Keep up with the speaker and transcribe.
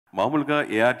మామూలుగా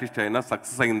ఏ ఆర్టిస్ట్ అయినా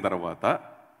సక్సెస్ అయిన తర్వాత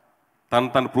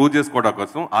తను ప్రూవ్ చేసుకోవడం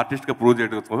కోసం, ఆర్టిస్ట్గా ప్రూవ్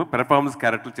చేయడం కోసం పెర్ఫార్మెన్స్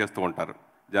క్యారెక్టర్లు చేస్తూ ఉంటారు,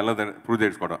 జనరల్ ప్రూవ్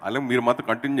చేసుకోవడం. అలాగే మీరు మాత్రం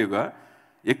కంటిన్యూగా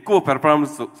ఎక్కువ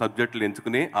పెర్ఫార్మెన్స్ సబ్జెక్టులు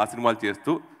ఎంచుకుని ఆ సినిమాలు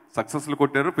చేస్తూ సక్సెస్లు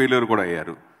కొట్టారు, ఫెయిల్యూర్ కూడా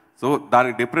అయ్యారు. సో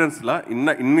దానికి డిఫరెన్స్లా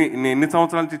ఎన్ని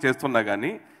సంవత్సరాల నుంచి చేస్తున్నా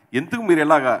కానీ ఎందుకు మీరు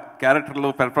ఎలాగా క్యారెక్టర్లు,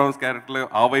 పెర్ఫార్మెన్స్ క్యారెక్టర్లు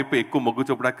ఆ వైపు ఎక్కువ మొగ్గు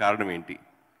చూపడానికి కారణం ఏంటి?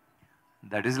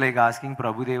 That is like asking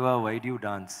Prabhudeva why do you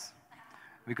dance,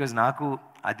 because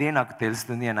నాకు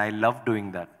తెలుస్తుంది and I love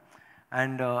doing that.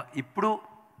 And ఇప్పుడు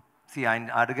ఆయన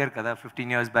అడిగారు కదా 15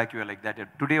 years back you are like that.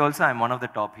 Today also I'm one of the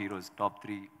top heroes, top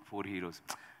 3-4 heroes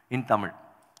in Tamil,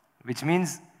 which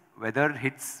means weather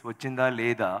hits వచ్చిందా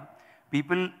లేదా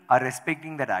people are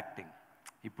respecting that acting.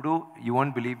 ఇప్పుడు you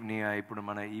won't believe, ఇప్పుడు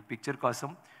మన ఈ పిక్చర్ కోసం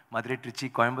మధురై, ట్రిచి,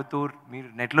 కోయంబత్తూర్ మీరు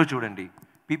నెట్లో చూడండి,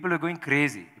 పీపుల్ ఆర్ గోయింగ్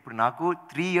క్రేజీ. ఇప్పుడు నాకు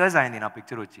 3 years అయింది నా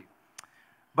పిక్చర్ వచ్చి,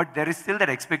 but there is still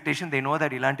that expectation. They know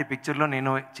that ఇలాంటి పిక్చర్లో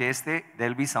నేను చేస్తే there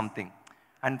will be something.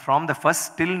 And from the first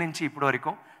still నుంచి ఇప్పటి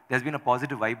వరకు there has been a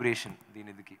positive vibration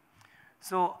దీనికి.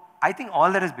 So I think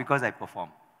all that is because I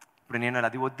perform. ఇప్పుడు నేను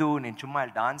అది వద్దు, నేను చుమ్మా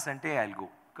డాన్స్ అంటే I will go,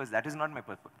 because that is not my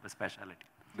speciality.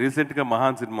 రీసెంట్గా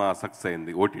మహాన్ సినిమా సక్సెస్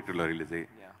అయింది, ఓటీటీలో రిలీజ్ అయ్యి.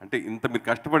 అంటే ఇంత మీరు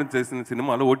కష్టపడి చేసిన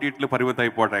సినిమాలు ఓటీటీలో పరిమితం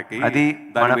అయిపోవడానికి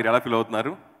దాన్ని మీరు ఎలా ఫీల్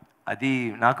అవుతున్నారు? అది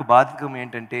నాకు బాధకం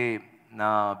ఏంటంటే, నా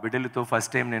బిడ్డలతో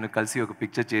ఫస్ట్ టైం నేను కలిసి ఒక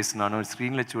పిక్చర్ చేస్తున్నాను,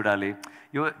 స్క్రీన్లో చూడాలి.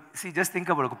 జస్ట్ థింక్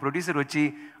అబౌట్, ఒక ప్రొడ్యూసర్ వచ్చి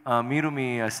మీరు మీ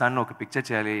సన్ ఒక పిక్చర్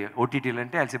చేయాలి ఓటీటీలో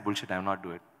అంటే I'll say bullshit, I'm not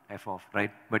do it, F of,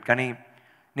 right? But కానీ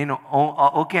నేను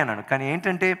ఓకే అన్నాను. కానీ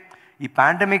ఏంటంటే ఈ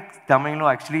పాండమిక్ సమయంలో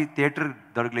యాక్చువల్లీ థియేటర్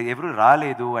దొరకలేదు, ఎవరు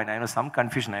రాలేదు. And I know some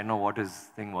confusion, I know what is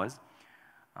thing was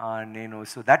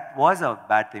so that was a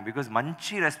bad thing, because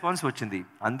మంచి రెస్పాన్స్ వచ్చింది.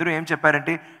 అందరూ ఏం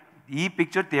చెప్పారంటే ఈ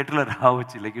పిక్చర్ థియేటర్లో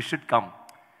రావచ్చు, లైక్ యూ షుడ్ కమ్.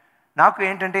 నాకు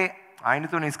ఏంటంటే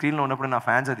ఆయనతో నేను స్క్రీన్లో ఉన్నప్పుడు నా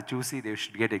ఫ్యాన్స్ అది చూసి they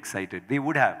should get excited, they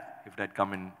would have if that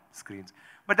come in screens,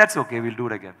 but that's okay, will do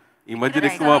it again. ఈ మధ్య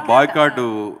ఎక్కువ బాయ్కాట్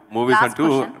మూవీస్ అంటూ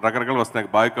రకరకాలు వస్తున్నాయి,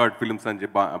 బాయ్కాట్ ఫిల్మ్స్ అని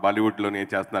చెప్పి బాలీవుడ్లో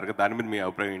చేస్తున్నారు కదా, దాని మీద మీ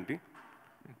అభిప్రాయం ఏంటి?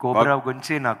 కోబ్రా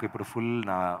గురించి నాకు ఇప్పుడు ఫుల్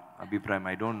నా అభిప్రాయం,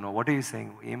 I don't know what are you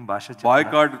saying. ఏం భాష?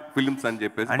 బాయ్కాట్ ఫిల్మ్స్ అని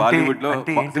చెప్పేసి బాలీవుడ్లో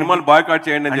సినిమాలు బాయ్కాట్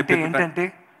చేయండి అని చెప్పి ఏంటంటే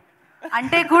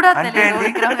అంటే కూడా తెలియదు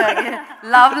విక్రమ్ గారికి.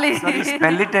 లవ్లీ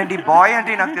స్పెల్ ఇట్ అండి. బాయ్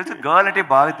అంటే నాకు తెలుసు, గర్ల్ అంటే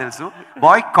బాగా తెలుసు,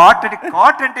 బాయ్ కాట్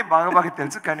అంటే బాగా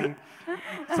తెలుసు. కానీ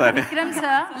సరే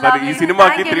ఈ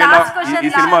సినిమాకి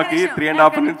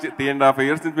 3.5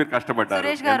 years నుంచి మీరు కష్టపడ్డారు,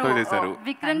 ఎంతో చేశారు.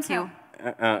 Vikram sir,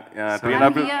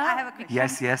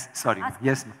 yes sorry,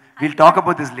 yes, we'll talk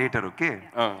about this later, okay?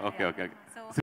 Okay.